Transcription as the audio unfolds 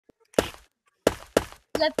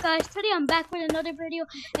What's up, guys? Today I'm back with another video,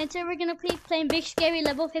 and today we're gonna be playing Big Scary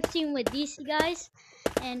level 15 with DC guys,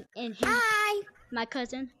 and him, hi, my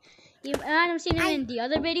cousin. You might have seen him in the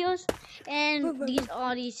other videos, and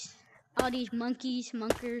all these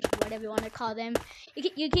monkers, whatever you want to call them.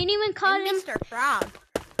 You can even call him Mr. Frog.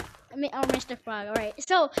 Oh, Mr. Frog. All right.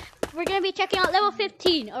 So we're gonna be checking out level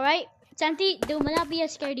 15. All right. Santi, do not be a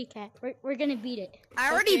scaredy cat. We're gonna beat it.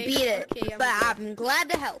 I already beat it, but I'm glad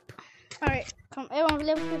to help. All right. Come, everyone,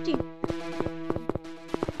 level 15.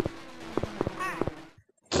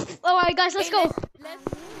 All right, guys, let's go. Let's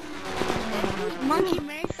do monkey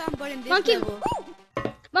marathon, but in this level.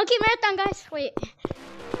 Monkey marathon, guys. Wait.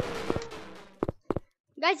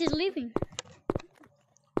 Guys, he's leaving.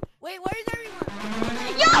 Wait, where is everyone?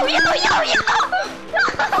 Yo!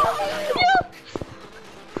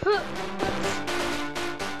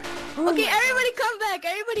 Okay, everybody come back.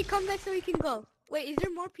 Everybody come back so we can go. Wait, is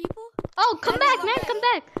there more people? Oh, come back, man. Come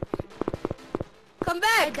back. Come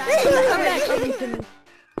back. Come back.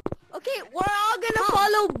 Okay, we're all gonna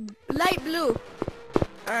follow light blue.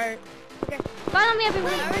 Alright. Okay. Follow me,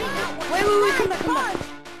 everyone. Wait, come back.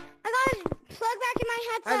 I got it. Plug back in my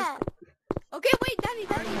headset. Okay, wait, Danny.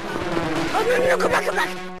 Oh, no, come back.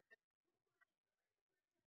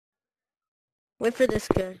 Wait for this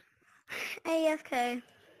guy. AFK.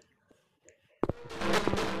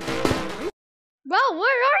 Bro,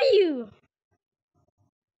 where are you?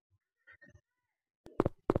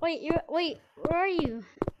 Wait, where are you?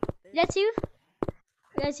 That's you?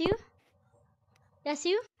 Yeah, that's you. That's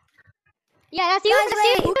you. Okay,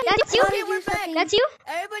 we're back. That's you.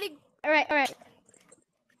 Everybody. All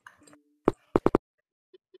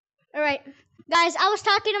right. Guys, I was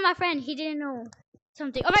talking to my friend. He didn't know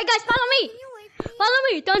something. All right, guys, follow me. Follow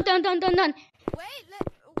me. Dun. Wait,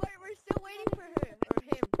 we're still waiting for her or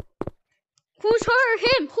him. Who's her or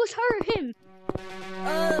him? Who's her or him?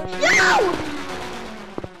 No!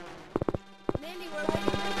 Mandy, we're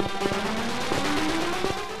waiting for you.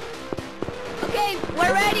 Okay,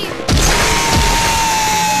 we're ready.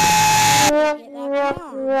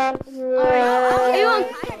 Alright,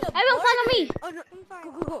 everyone follow me. Oh, no,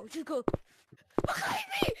 go, just go. Behind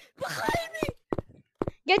me!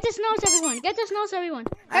 Get this nose, everyone.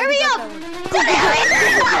 Hurry up!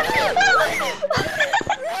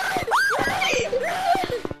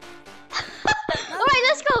 Alright,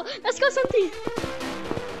 let's go, something.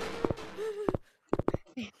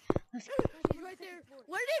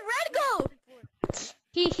 Where did Red go?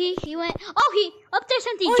 He went. Oh, he up there,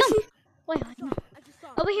 something. Jump. Wait, no.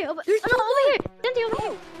 Over here. Over here. Something over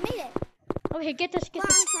here. Made it. Over here, get this.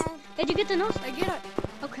 Did you get the nose? I get it.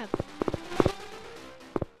 Oh crap.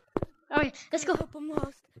 Alright, let's go. Help, I'm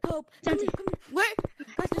lost. Help. Something. Where?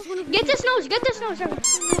 Guys, there's one Get this nose. Everyone.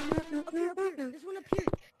 up here. There's one up here.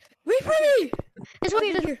 Wait for me. There's one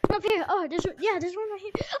here. Up here. Oh, there's one right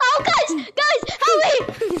here. Oh, guys, help me!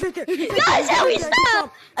 He's right there. Guys, help me!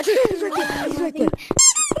 Stop! He's right there. You scared me.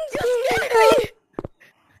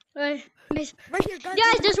 Right here,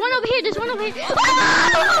 guys, there's one over here.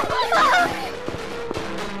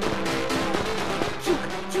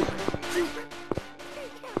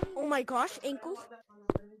 Oh my gosh, ankles.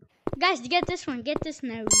 Guys, get this one. Get this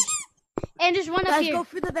nose. And there's one up Guys, here. go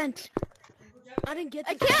for the vent. I didn't get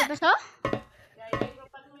this. I can't. Huh?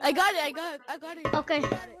 I got it. Okay.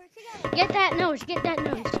 Get that nose.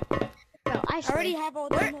 Bro, I already have all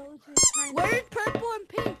the noses. Where's purple and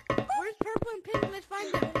pink? Let's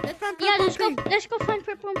find them. Let's find purple and pink. Let's go find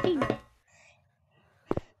purple and pink.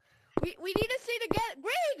 We need to see together.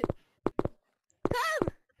 Green! Come!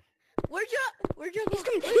 Where'd you go? He's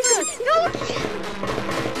coming. No!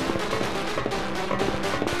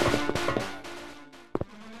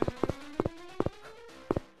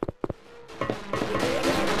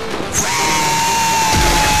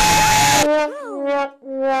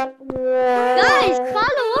 Guys,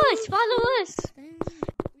 follow us.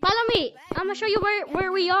 Follow me. I'm gonna show you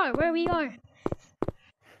where we are.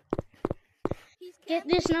 Get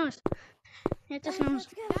this nose. I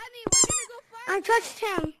touched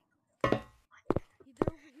him.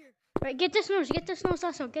 Right, get this nose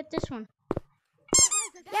also. Get this one.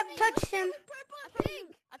 Yep, touched him.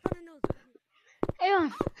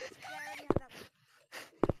 Everyone.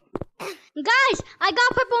 Guys, I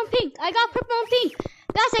got purple and pink. Guys, I got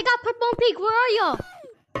purple and pink. Where are y'all?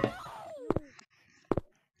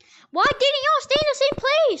 Why didn't y'all stay in the same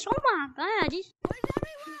place? Oh my god. Where's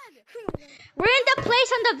everyone? We're in the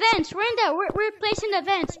place on the vents. We're placing the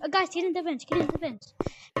vents. Guys, get in the vents.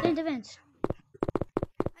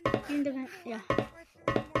 Yeah.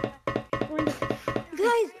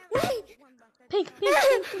 Guys, wait. Pink.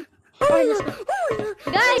 Alright, let's go.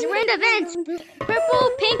 Guys, we're in the vents.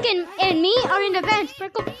 Purple, pink, and me are in the vents.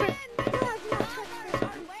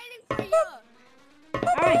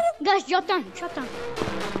 Alright, guys, drop down.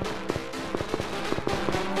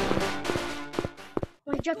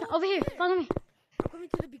 Wait, drop down. Over here, follow me. I'm coming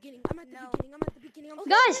to the beginning. I'm at the beginning.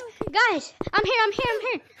 Guys, I'm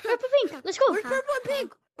here. Purple, pink, let's go. Where's purple and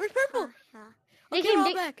pink? Where's purple? They came,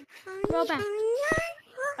 roll back.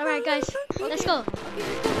 Alright, guys, let's go.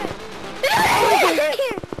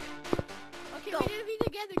 Okay, we need to be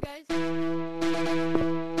together, guys.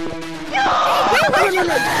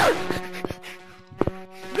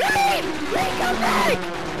 Green, come back!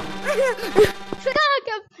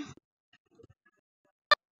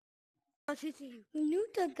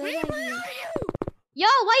 Yo,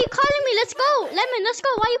 why you calling me? Let's go. Lemon, let's go.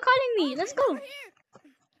 Why you calling me? Let's go.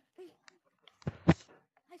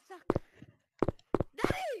 I suck.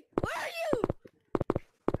 Daddy, where are you?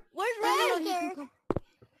 Where's Red?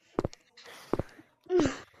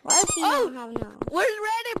 Why is he not have no? Where's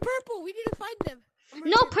Red and Purple? We need to find them.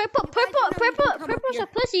 No, purple's a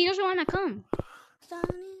pussy. He doesn't want to come.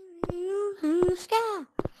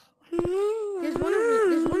 There's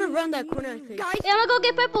one around that corner, I think. Guys, Yeah, I'm gonna go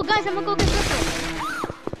get purple, guys. go down. I'm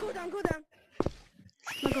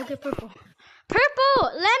gonna go get purple.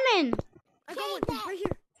 Purple, lemon, I got one right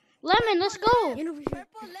here. lemon. Let's go. In over here.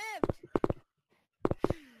 Purple left.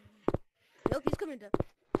 Nope, he's coming down.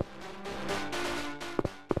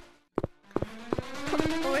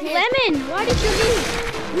 Over here. Lemon, why did you leave?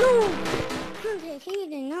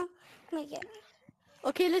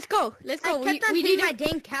 Okay, let's go. Let's go. We need my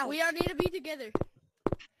dang cow. We all need to be together.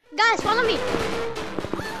 Guys, follow me.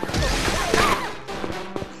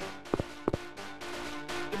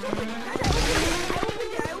 It's open. Guys,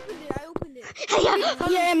 I opened it.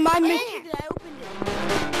 Yeah, my I opened it.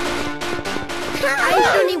 I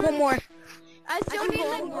still need one more. I still need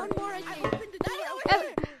like one more. I opened the door.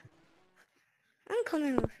 I'm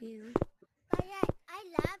coming with you. I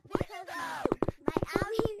laughed because my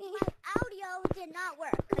audio did not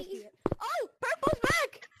work. Oh, Purple's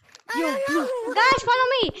back. Guys, follow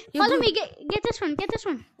me. Follow me. Get this one.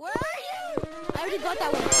 Where are you? I already got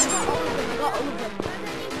that one. I got all of them.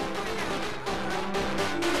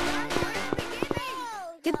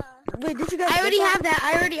 Wait, did you guys? I already have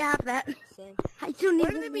that. I still need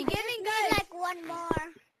We're in the beginning, guys. Like one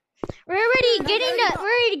more. We're already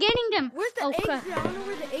getting them. Where's the exit? crap. I don't know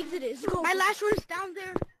where the exit is. My last one's down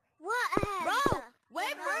there. What? Bro,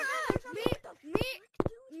 wait for us.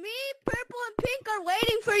 Me, Purple, and Pink are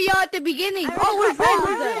waiting for you at the beginning. Oh, where's Red?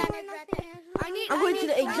 I'm going to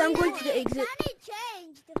the exit.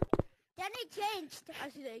 Danny changed. I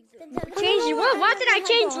see the exit. Change what? What did I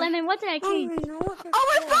change, Lemon? What did I change? Oh,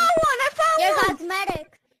 I found one. Your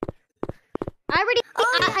cosmetic.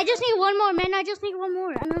 I just need one more, man. I just need one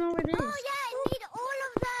more. I don't know where it is. Oh yeah, I need all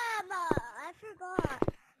of them. I forgot.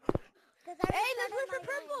 Hey, let's wait for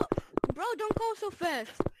Purple. Bro, don't go so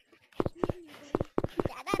fast.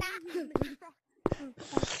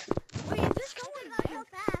 Wait, is this going so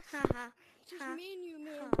fast? Just me and you,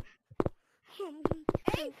 man.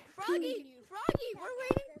 Hey, Froggy, we're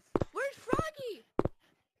waiting. Where's Froggy?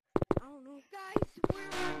 I don't know. Guys, where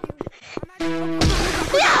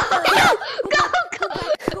are you? Go!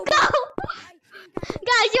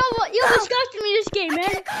 Guys, you disgusted me this game, man.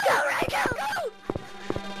 Go!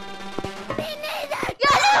 Me neither.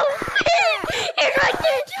 He's right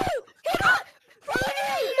there. He got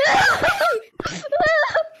Froggy!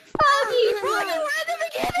 Froggy, We're at the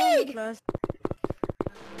beginning!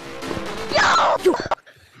 yo!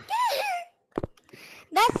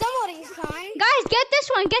 That's somebody's sign. Guys, get this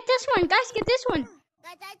one. Guys, get this one.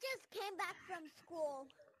 Guys, I just came back from school.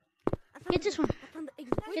 Get this one.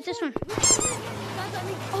 Get this one.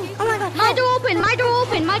 Oh my god. My door open. My door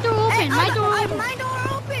open.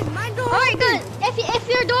 Alright, good. If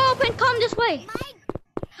your door open, come this way.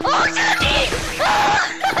 Oh, Sandy!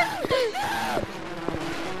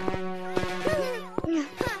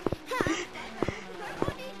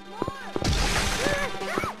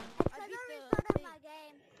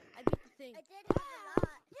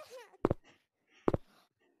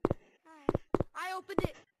 I opened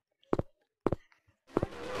it.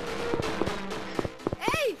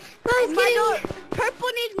 Hey! Guys, my door.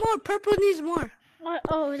 Purple needs more.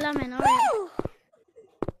 Oh, Lemon. Alright.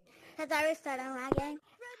 Has I restarted my game?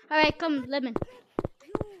 Alright, come, Lemon.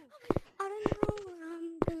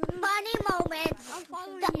 Funny moments.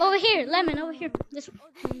 Over here, Lemon. Over here. This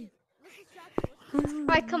one.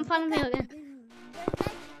 Alright, come follow me again.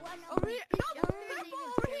 Over here. No, Purple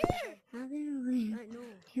over here. I know.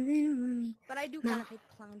 But I do kind of hate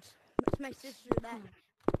clowns. It's my sister that.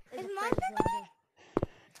 Is monster there?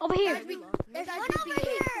 Over here. There's one over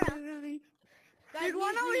here. There's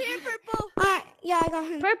one over here, Purple. Alright, yeah, I got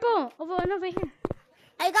him. Purple. Over here.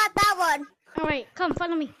 I got that one. All right, come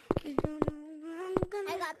follow me. I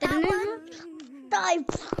got that one. Die.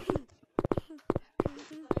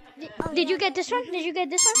 Did you get this one? Did you get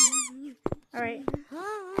this one? All right.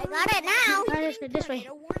 I got it now. All right, let's go this way.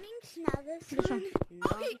 Warnings now. This one.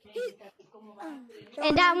 Okay,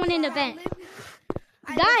 And that one in the vent.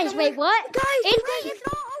 Guys, wait, what? It's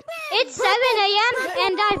not open. It's 7 a.m.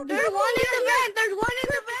 and there's one in the vent. There's one in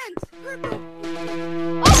the vent.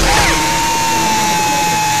 Purple.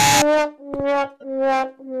 My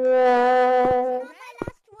last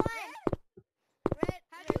one. Red,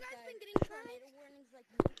 have you guys been getting tornado warnings like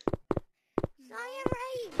me? Zion,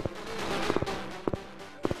 right.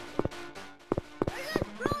 Where does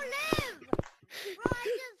bro live? Bro, I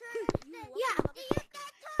just heard it say. Yeah. Do you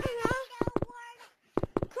get tornado warning?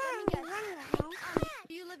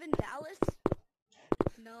 Do you live in Dallas?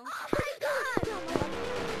 No. Oh my god!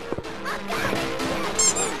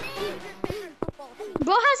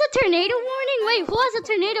 Bro has a tornado warning? Wait, who has a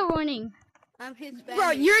tornado warning? I'm Hispanic.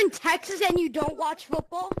 Bro, you're in Texas and you don't watch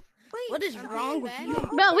football? What is wrong with you?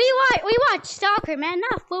 Bro, we watch soccer, man,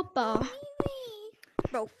 not football.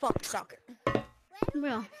 Bro, fuck soccer.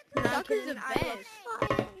 Bro. Soccer's the best.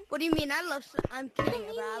 What do you mean? I'm kidding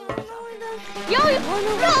about I love soccer.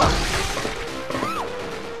 Yo,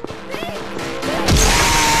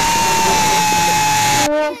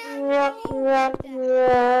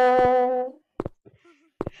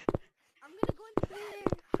 I'm gonna go into bed.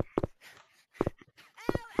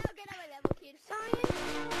 Ow, get out of my level, kid.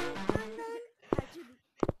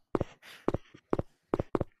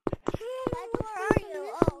 Where are you?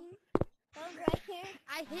 Oh, right here.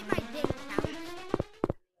 I hit my dang couch.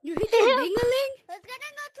 You hit your ding-a-ling? Let's get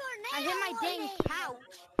in a tornado. I hit my dang warning.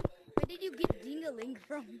 couch. Where did you get ding-a-ling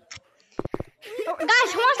from?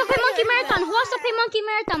 guys, who wants to play Monkey Marathon? Who wants to play Monkey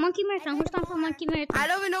Marathon? Monkey Marathon. Who's down for Monkey Marathon? I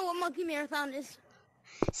don't even know what monkey marathon is.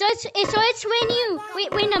 So it's when you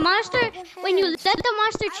when the monster when you let the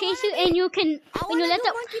monster chase you and you can when you let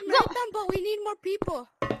the monkey no marathon, but we need more people.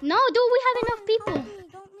 no dude we have enough people.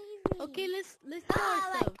 Don't leave me. Okay, let's kill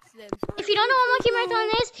ourselves then. If you don't know what Monkey Marathon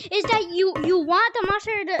is that you want the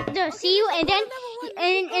monster to see you and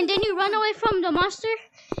then you run away from the monster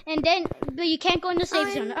and then but you can't go in the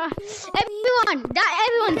safe zone. Everyone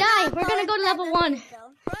die. We're gonna go to level 1.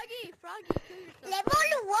 Froggy, kill yourself.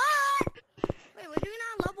 Level 1. Wait, we're doing it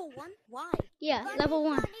on level 1? Why? Yeah, level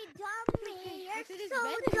 1. Funny dummy. You're This is so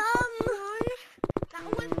better. dumb. That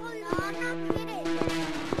one's falling No, I'm not kidding.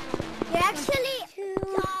 You're actually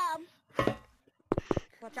dumb.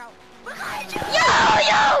 Watch out. Behind you.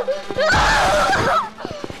 Yo!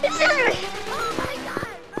 It's this way. Oh my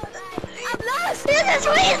god. Bro, I'm lost. This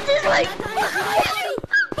way.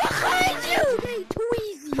 Behind you. Too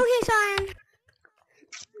easy. Okay, Zion.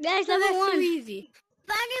 Guys, That's level too 1. easy.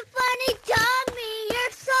 funny dummy.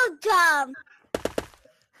 You're so dumb.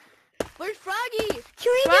 Where's Froggy?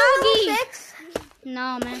 Can we Froggy. do level 6? No,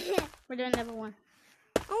 man. We're doing level 1.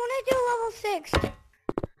 I want to do level 6.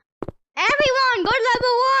 Everyone, go to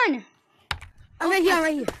level 1. I'm right here.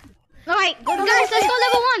 All right, guys, let's go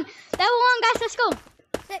level 1. Level 1, guys, let's go.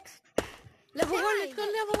 6. Level 1, let's go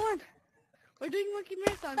to level 1. We're doing Monkey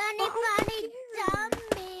Marathon. Funny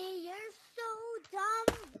dummy. You're so dumb.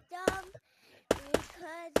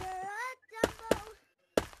 Because you're a dumbo.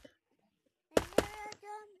 And you're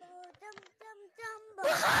a dumbo.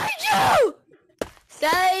 Behind you!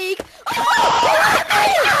 Psych!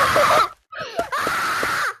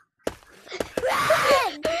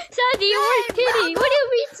 Sandy, you weren't kidding. What do you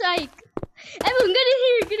mean, psych? Everyone, get in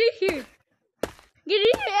here.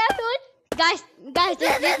 Everyone. Guys,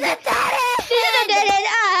 this is the dead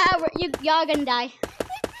end. Y'all gonna die.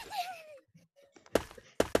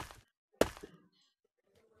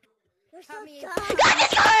 You're so dumb. God,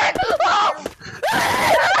 it's hard!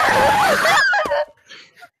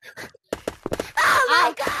 Oh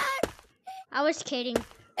my god! I was kidding.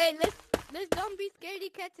 Hey, let's don't be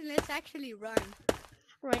scaredy cats and let's actually run.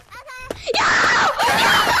 Right.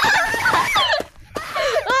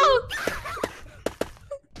 Okay.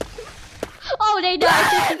 Oh, they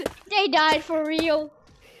died. They died for real.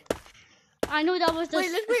 I knew that was the.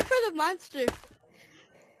 Wait, let's wait for the monster.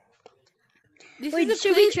 This Wait, is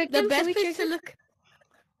should we trick them? best place to look.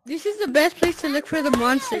 This is the best place to look for the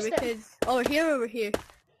monster Yes. because over here.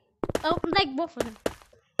 Oh, like both of them.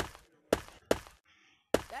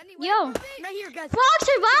 Danny, Yo. wait for me. Right here, guys. Frog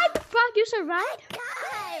survived. Frog, you survived.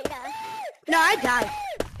 God. No, I died.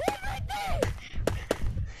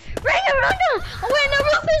 Ring around the We're in the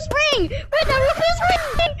Rufus ring! We're in the Rufus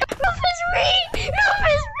ring! Rufus ring!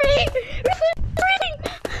 Rufus ring! Rufus ring!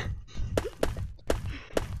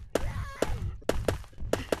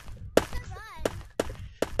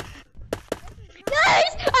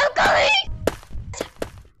 Guys! I'm coming!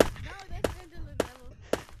 No, that's Angela's level.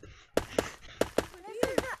 This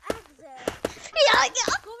is the exit. Yeah,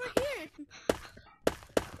 yeah. Go over here.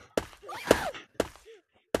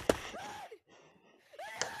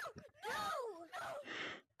 No!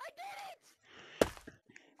 I did it!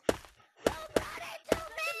 You brought it to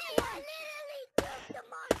me! I literally took the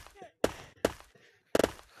monster!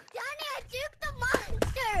 Johnny, I took the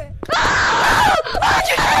monster!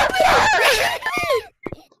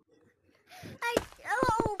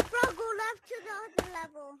 Oh, Froggo left to the other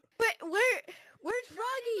level. Wait, where's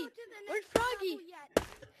Froggy? Go to the Where's next Froggy? level yet.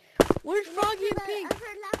 Where's Froggy and The Pink?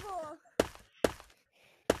 other level.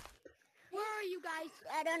 Where are you guys?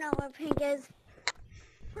 I don't know where Pink is.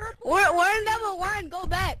 Purple. We're in level 1. Go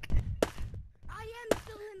back. I am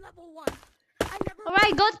still in level 1. I never. All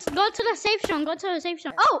right, go to the safe zone. Go to the safe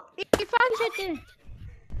zone. Oh, your frog's right there.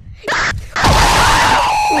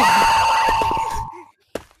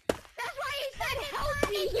 That's why he said help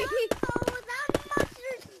me. Oh, that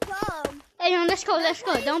monster's dumb. Hey, no, let's go. Let's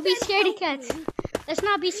go. Don't be scaredy cats. Let's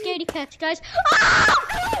not be scaredy cats, guys.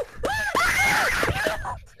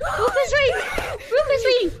 Rufus ring! Rufus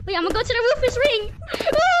ring! Wait, I'm gonna go to the Rufus ring.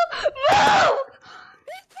 Move!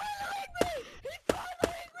 He's following me! He's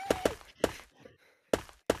following me!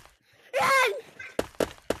 Run!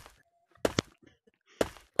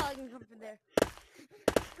 Probably gonna come from there.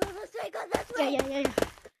 Go this way, go this Yeah, way. yeah.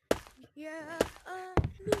 Yeah.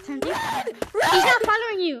 Something? He's not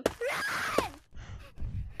following you. Run!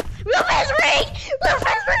 Rufus ring!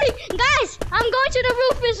 Rufus ring! Guys, I'm going to the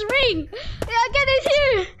Rufus ring. Yeah, get in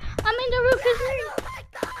here. I'm in the Rufus ring. Oh my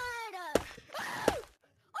god!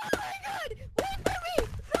 Oh my god! Wait for me!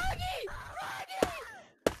 Froggy! Froggy!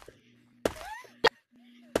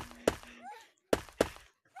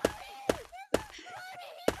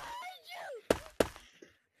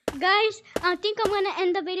 Guys, I think I'm gonna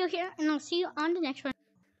end the video here, and I'll see you on the next one.